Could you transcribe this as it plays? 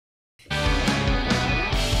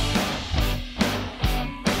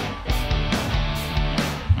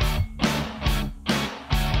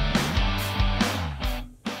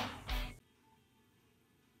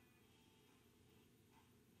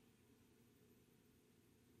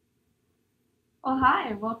Well,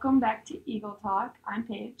 hi, welcome back to Eagle Talk. I'm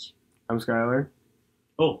Paige. I'm Skylar.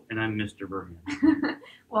 Oh, and I'm Mr. Burhans.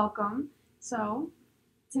 Welcome. So,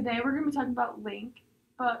 today we're going to be talking about Link,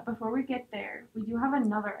 but before we get there, we do have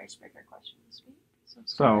another icebreaker question this week.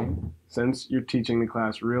 So, since you're teaching the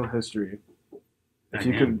class real history, if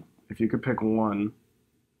you could pick one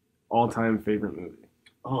all-time favorite movie.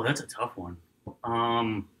 Oh, that's a tough one.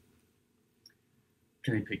 Can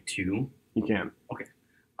I pick two? You can. Okay.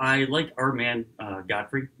 I like Our Man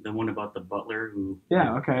Godfrey, the one about the butler who.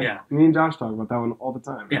 Yeah. Okay. Yeah. Me and Josh talk about that one all the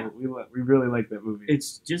time. Yeah. We really like that movie.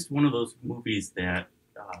 It's just one of those movies that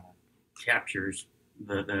captures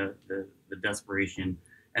the desperation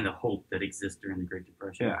and the hope that exists during the Great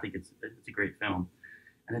Depression. Yeah. I think it's a great film.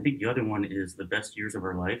 And I think the other one is The Best Years of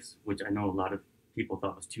Our Lives, which I know a lot of people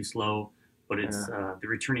thought was too slow, but it's the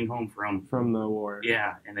returning home from the war.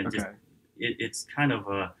 Yeah, and it just it's kind of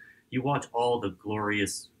you watch all the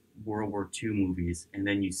glorious World War II movies, and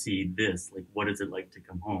then you see this, like, what is it like to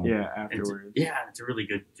come home? Yeah, afterwards. It's a really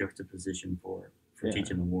good juxtaposition for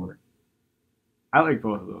teaching the war. I like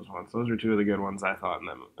both of those ones. Those are two of the good ones I thought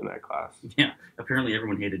in that class. Yeah, apparently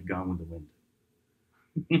everyone hated Gone with the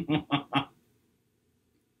Wind.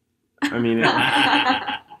 I mean,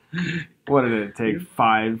 what did it take?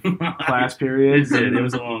 5 class periods? It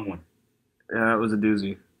was a long one. Yeah, it was a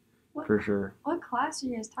doozy, for sure. What class are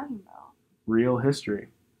you guys talking about? Real history.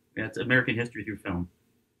 Yeah, it's American history through film.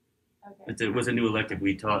 Okay. It was a new elective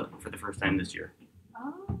we taught for the first time this year.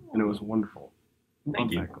 Oh. And it was wonderful.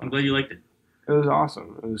 Thank you. I'm glad you liked it. It was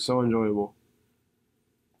awesome. It was so enjoyable.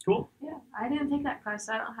 Cool. Yeah, I didn't take that class,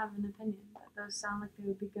 so I don't have an opinion, but those sound like they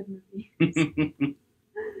would be good movies.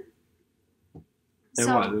 It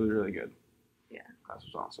was really good. Yeah. Class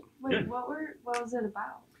was awesome. Wait, Good. what was it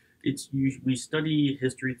about? We study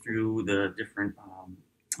history through the different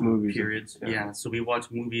Movies. periods. Yeah, so we watch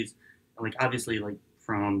movies, like, obviously, like,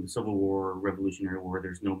 from the Civil War, Revolutionary War.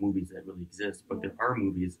 There's no movies that really exist, but there are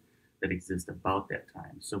movies that exist about that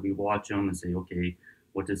time. So we watch them and say, okay,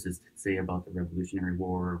 what does this say about the Revolutionary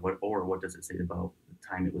War? What does it say about the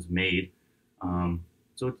time it was made?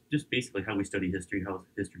 So it's just basically how we study history, how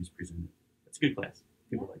history is presented. It's a good class.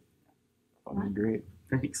 People like it. That was great.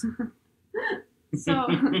 Thanks. So,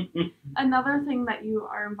 another thing that you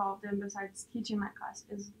are involved in besides teaching that class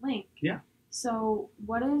is Link. Yeah. So,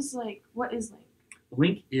 what is Link?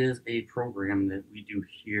 Link is a program that we do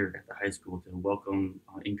here at the high school to welcome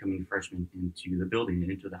incoming freshmen into the building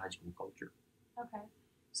and into the high school culture. Okay.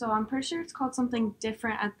 So, I'm pretty sure it's called something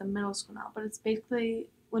different at the middle school now, but it's basically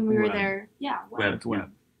when we were there. Yeah. Web. It's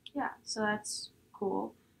web. Yeah. So, that's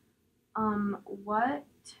cool. What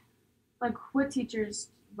teachers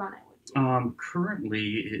run it with you?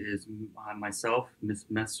 Currently, it is myself, Miss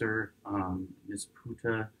Messer, Miss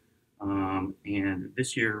Puta, and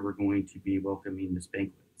this year we're going to be welcoming Miss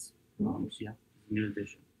Banquets. So yeah, new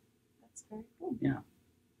addition. That's very cool. Yeah.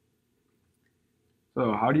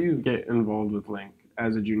 So how do you get involved with Link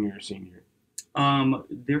as a junior or senior?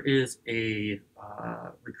 There is a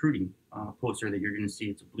recruiting poster that you're going to see.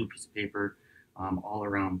 It's a blue piece of paper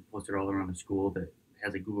posted all around the school that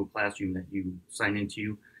has a Google Classroom that you sign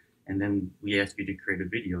into, and then we ask you to create a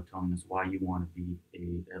video telling us why you want to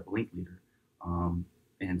be a Link leader.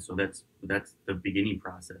 And so that's the beginning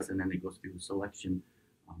process, and then it goes through a selection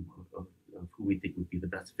of who we think would be the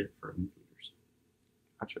best fit for Link leaders.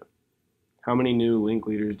 Gotcha. How many new Link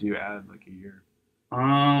leaders do you add like a year?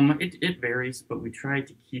 It varies, but we try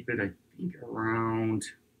to keep it, I think, around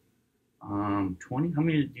 20. How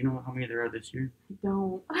many? Do you know how many there are this year? I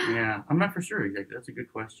don't. Yeah, I'm not for sure exactly. That's a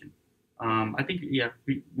good question. I think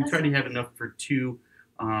we try to have enough for two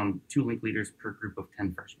Link leaders per group of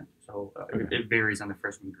 10 freshmen. So it varies on the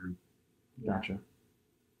freshman group. Gotcha.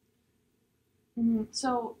 Mm-hmm.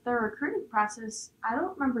 So the recruiting process, I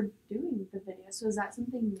don't remember doing the video. So is that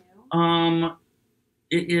something new?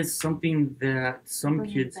 It is something that some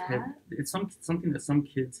kids that? had. It's something that some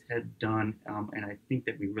kids had done, and I think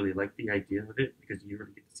that we really like the idea of it because you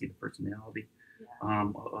really get to see the personality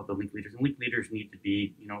of the Link leaders. And Link leaders need to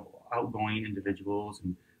be, outgoing individuals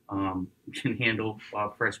and can handle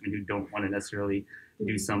freshmen who don't want to necessarily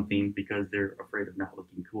do something because they're afraid of not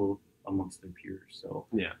looking cool amongst their peers. So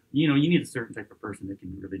you need a certain type of person that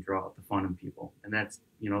can really draw out the fun in people, and that's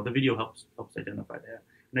the video helps identify that.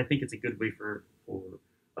 And I think it's a good way for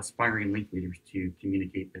aspiring Link leaders to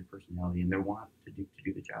communicate their personality and their want to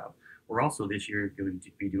do the job. We're also this year going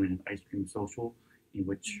to be doing an ice cream social in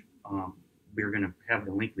which we're going to have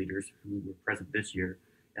the Link leaders who were present this year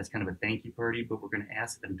as kind of a thank you party, but we're going to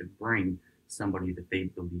ask them to bring somebody that they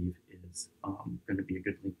believe is going to be a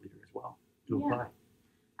good Link leader as well to apply.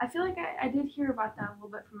 I feel like I did hear about that a little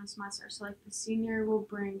bit from a semester. So like the senior will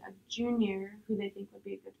bring a junior who they think would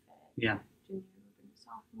be a good fit. Yeah. Junior will bring a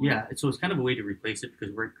sophomore. Yeah, so it's kind of a way to replace it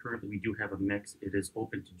because currently we do have a mix. It is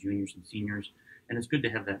open to juniors and seniors, and it's good to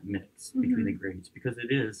have that mix between the grades because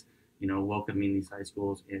it is, welcoming these high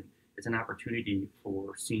schools, and it's an opportunity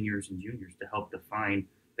for seniors and juniors to help define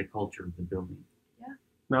the culture of the building. Yeah.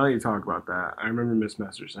 Now that you talk about that, I remember Miss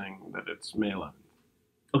Messer saying that it's May 11th.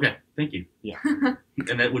 Okay, thank you. Yeah.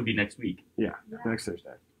 And that would be next week. Yeah, next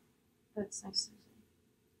Thursday. That's next Thursday.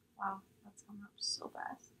 Wow, that's coming up so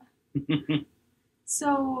fast.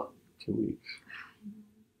 So 2 weeks.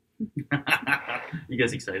 You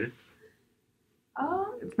guys excited?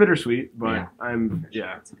 It's bittersweet, but Yeah. I'm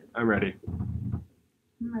ready.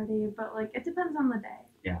 I'm ready, but like it depends on the day.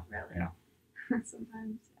 Yeah. Really. Yeah.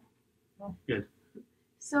 Sometimes. Oh, good.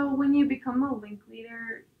 So when you become a link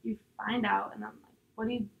leader, you find out, and then like, what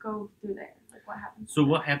do you go through there? Like, what happens? So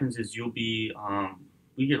what happens is you'll be,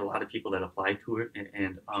 we get a lot of people that apply to it,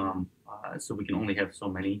 and so we can only have so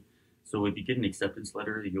many. So if you get an acceptance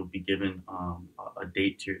letter, you'll be given a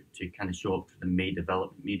date to kind of show up to the May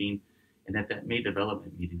development meeting. And at that May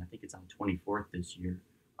development meeting, I think it's on 24th this year,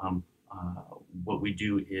 what we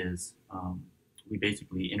do is we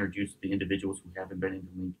basically introduce the individuals who haven't been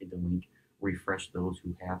into Link, refresh those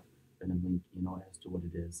who have been in Link, as to what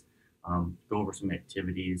it is. Go over some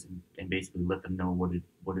activities and basically let them know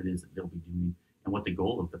what it is that they'll be doing and what the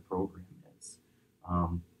goal of the program is.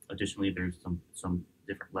 Additionally, there's some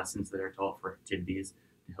different lessons that are taught for activities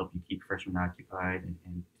to help you keep freshmen occupied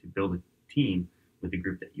and to build a team with the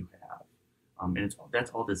group that you have. And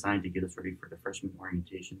that's all designed to get us ready for the freshman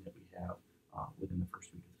orientation that we have within the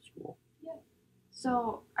first week of the school. Yeah.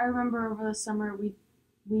 So I remember over the summer we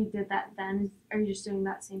did that then. Are you just doing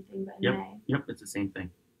that same thing but in May? Yep, it's the same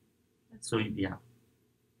thing. So yeah.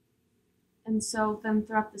 And so then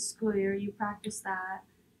throughout the school year, you practice that.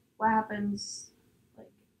 What happens?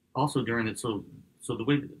 Also during it, so the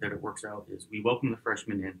way that it works out is we welcome the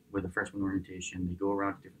freshmen in with a freshman orientation. They go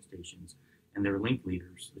around to different stations, and their link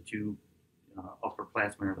leaders, the two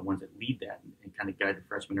upperclassmen, are the ones that lead that and kind of guide the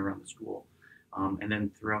freshmen around the school. And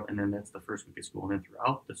then that's the first week of school. And then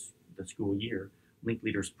throughout the school year, link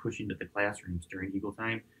leaders push into the classrooms during Eagle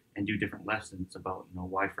Time and do different lessons about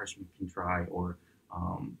why freshmen can try, or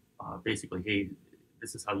basically, hey,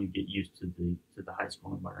 this is how you get used to the high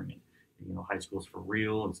school environment. High school's for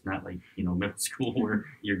real. It's not like middle school where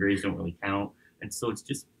your grades don't really count. And so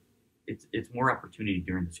it's more opportunity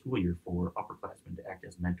during the school year for upperclassmen to act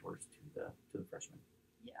as mentors to the freshmen.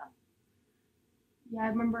 Yeah, I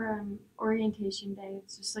remember on orientation day,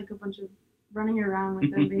 it's just like a bunch of running around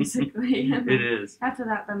with them basically. And It is. After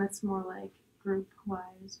that, then it's more like group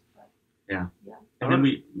wise. But Yeah. And then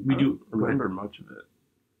we do remember much of it.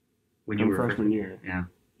 When you were freshman year. Yeah.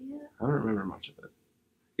 I don't remember much of it.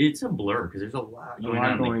 It's a blur because there's a lot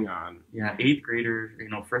going on. Yeah, 8th graders,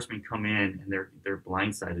 freshmen come in and they're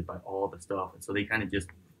blindsided by all the stuff, and so they kind of just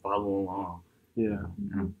follow along. Yeah.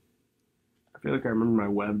 Mm-hmm. I feel like I remember my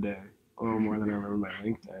web day a little more than I remember my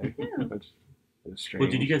link day, which is strange. Well,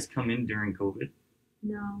 did you guys come in during COVID?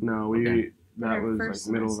 No. No, that was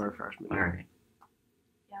like middle of our freshman year. All right.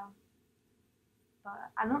 Yeah.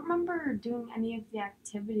 But I don't remember doing any of the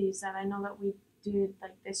activities that I know that we did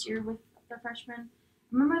like this year with the freshmen.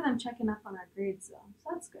 I remember them checking up on our grades though, so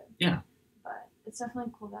that's good. Yeah. But it's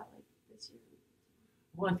definitely cool that like this year.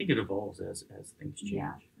 Well, I think it evolves as things change.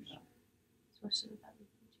 Yeah, for sure. Especially with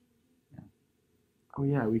everything changing. Yeah. Oh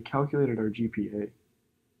yeah, we calculated our GPA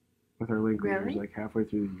with our link leaders Really? like halfway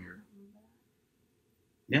through the year.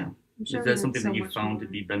 Yeah. I'm sure Is we that did something so that you much found more. to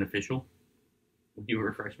be beneficial when you were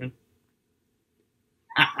a freshman?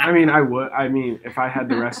 I mean, I would. I mean, if I had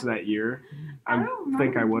the rest of that year, I don't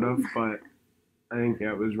think I would have. remember. But I think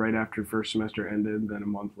it was right after first semester ended. Then a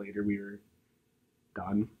month later, we were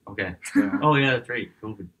done. Okay. Yeah. Oh yeah, that's right.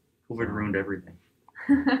 COVID ruined everything.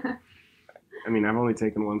 I mean, I've only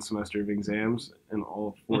taken one semester of exams in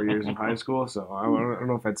all 4 years of high school, so I don't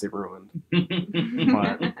know if I'd say ruined.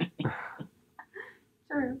 But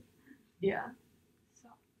True. Yeah.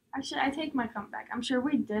 So I take my comeback. I'm sure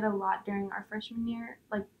we did a lot during our freshman year,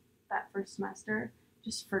 like that first semester.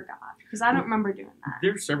 Just forgot because I don't remember doing that.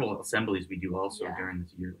 There's several assemblies we do also Yeah. during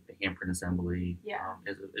this year. Like the handprint assembly Yeah.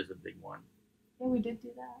 is a big one. Yeah, we did do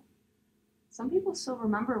that. Some people still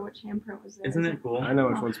remember which handprint was there. Isn't it cool? I know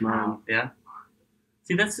which one's mine. Yeah.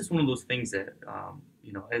 See, that's just one of those things that,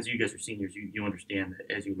 as you guys are seniors, you understand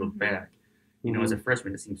that as you look Mhm. back, as a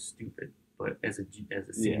freshman, it seems stupid. But as a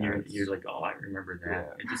senior, it's- you're like, oh, I remember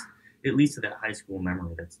that. Yeah. It leads to that high school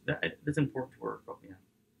memory. That's important to work. Yeah.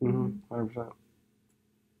 Mm-hmm. 100%.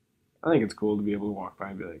 I think it's cool to be able to walk by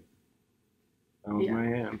and be like, that was my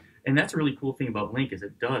hand. And that's a really cool thing about Link is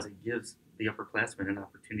it gives the upperclassmen an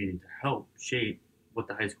opportunity to help shape what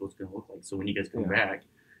the high school is going to look like. So when you guys come back,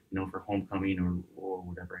 for homecoming or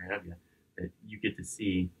whatever have you, that you get to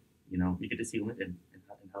see, you get to see Lincoln and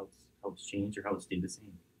how it's changed or how it stayed the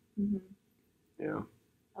same. Mm-hmm. Yeah.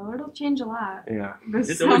 Oh, it'll change a lot. Yeah.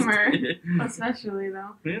 This summer, especially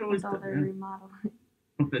though. It always with all their remodeling.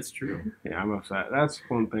 That's true. Yeah, I'm upset. That's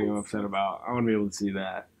one thing I'm upset about. I want to be able to see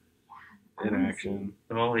that in action.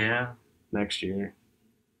 Oh yeah. Next year.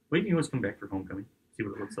 Well, you can always come back for homecoming, see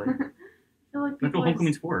what it looks like. I feel like That's what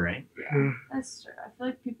homecoming's for, right? Yeah, that's true. I feel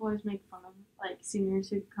like people always make fun of seniors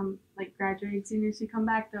who come, graduated seniors who come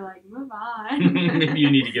back. They're like, move on. Maybe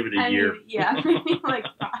you need to give it a year. Maybe 5.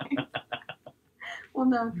 Well,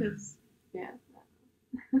 no, because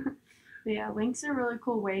but yeah, Link's a really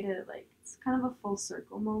cool way to it's kind of a full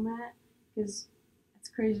circle moment because it's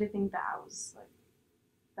crazy to think that I was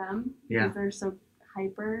them because they're so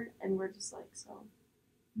hyper and we're just so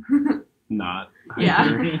not hyper.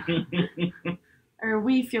 Yeah. Or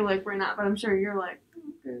we feel like we're not, but I'm sure you're okay.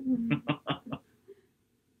 But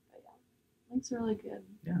yeah, Link's really good.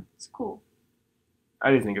 Yeah, it's cool.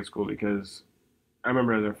 I do think it's cool because I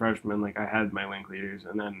remember as a freshman, I had my Link leaders,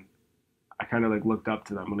 and then I kind of looked up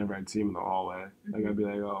to them whenever I'd see them in the hallway. Mm-hmm. I'd be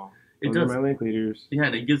like, "Oh, those are my Link leaders." Yeah,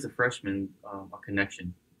 and it gives the freshmen a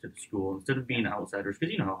connection to the school instead of being outsiders,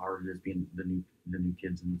 because you know how hard it is being the new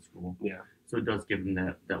kids in the school. Yeah. So it does give them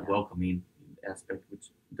that welcoming aspect,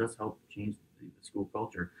 which does help change the school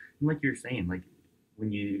culture. And like you're saying,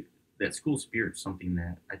 when that school spirit's something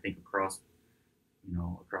that I think across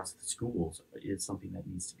the schools is something that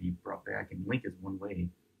needs to be brought back, and Link is one way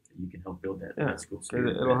that you can help build that school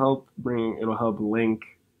spirit. It'll help link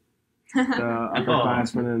the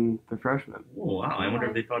upperclassmen and the freshmen. Oh wow! I wonder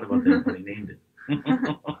if they thought about that when they named it.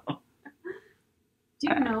 Do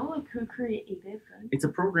you know who created it? It's a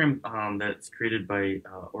program that's created by an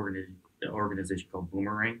organization called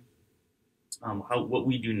Boomerang. What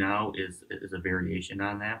we do now is a variation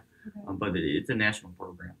on that, but it's a national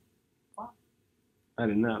program. Wow. I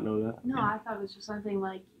did not know that. No, I thought it was just something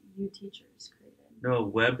you teachers created. No,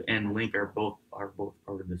 Webb and Link are both part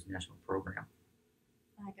of this national program.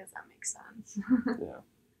 I guess that makes sense. Yeah.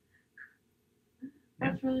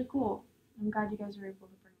 That's really cool. I'm glad you guys were able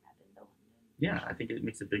to bring that into London. Yeah, I think it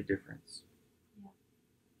makes a big difference. Yeah.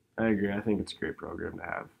 I agree. I think it's a great program to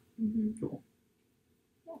have. Mm-hmm. Cool.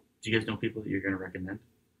 Yeah. Do you guys know people that you're going to recommend?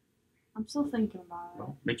 I'm still thinking about it.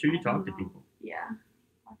 Well, make sure you talk to people. Yeah.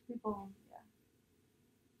 Talk to people. Yeah.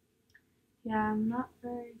 Yeah, I'm not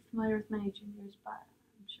very familiar with many juniors, but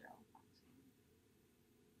I'm sure I'll find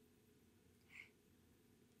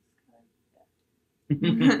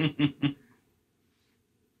some.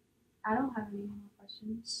 I don't have any more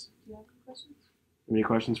questions. Do you have any questions? Any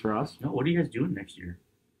questions for us? No, what are you guys doing next year?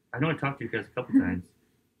 I know I talked to you guys a couple times.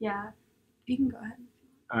 Yeah, you can go ahead.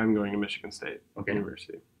 I'm going to Michigan State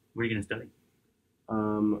University. What are you going to study?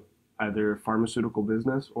 Either pharmaceutical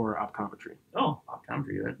business or optometry. Oh,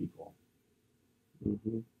 optometry, that'd be cool.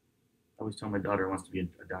 Mm-hmm. I always tell my daughter wants to be a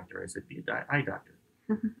doctor. I said, be an eye doctor.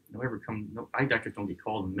 No eye doctors don't get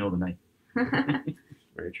called in the middle of the night.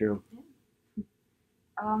 Very true. Yeah.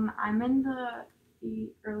 I'm in the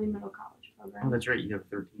early middle college program. Oh, that's right. You have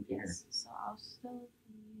 13th year. Yes, so I'll still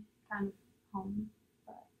be kind of home.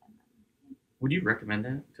 Would you recommend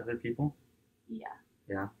that to other people? Yeah.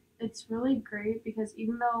 Yeah. It's really great because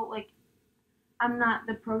even though I'm not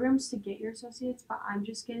the programs to get your associates, but I'm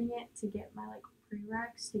just getting it to get my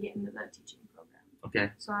prereqs to get into the teaching program.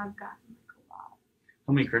 Okay. So I've gotten a lot.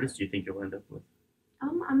 How many credits do you think you'll end up with?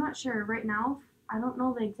 I'm not sure right now. I don't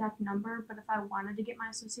know the exact number, but if I wanted to get my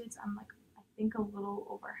associates, I'm I think a little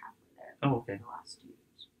over halfway there. Oh, okay. The last 2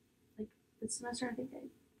 years. This semester, I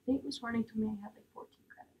think Miss Warning told me I had 14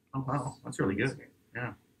 credits. Oh wow, that's really good.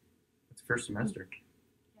 Yeah, that's the first semester.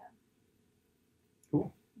 Yeah.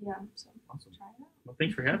 Cool. Yeah. So awesome. Try it out. Well,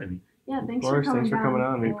 thanks for having me. Yeah, thanks of course, for coming thanks for coming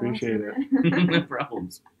down. on. We appreciate it. No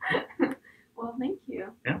problems. Well, thank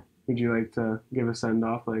you. Yeah. Would you like to give a send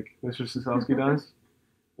off like Mr. Sosowski does?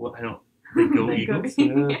 Well, I don't. They go Eagles.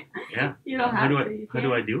 Yeah. You don't How have do to. How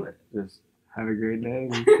do I do it? Just have a great day.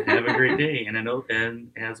 Have a great day, and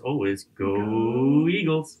as always, go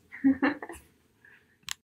Eagles.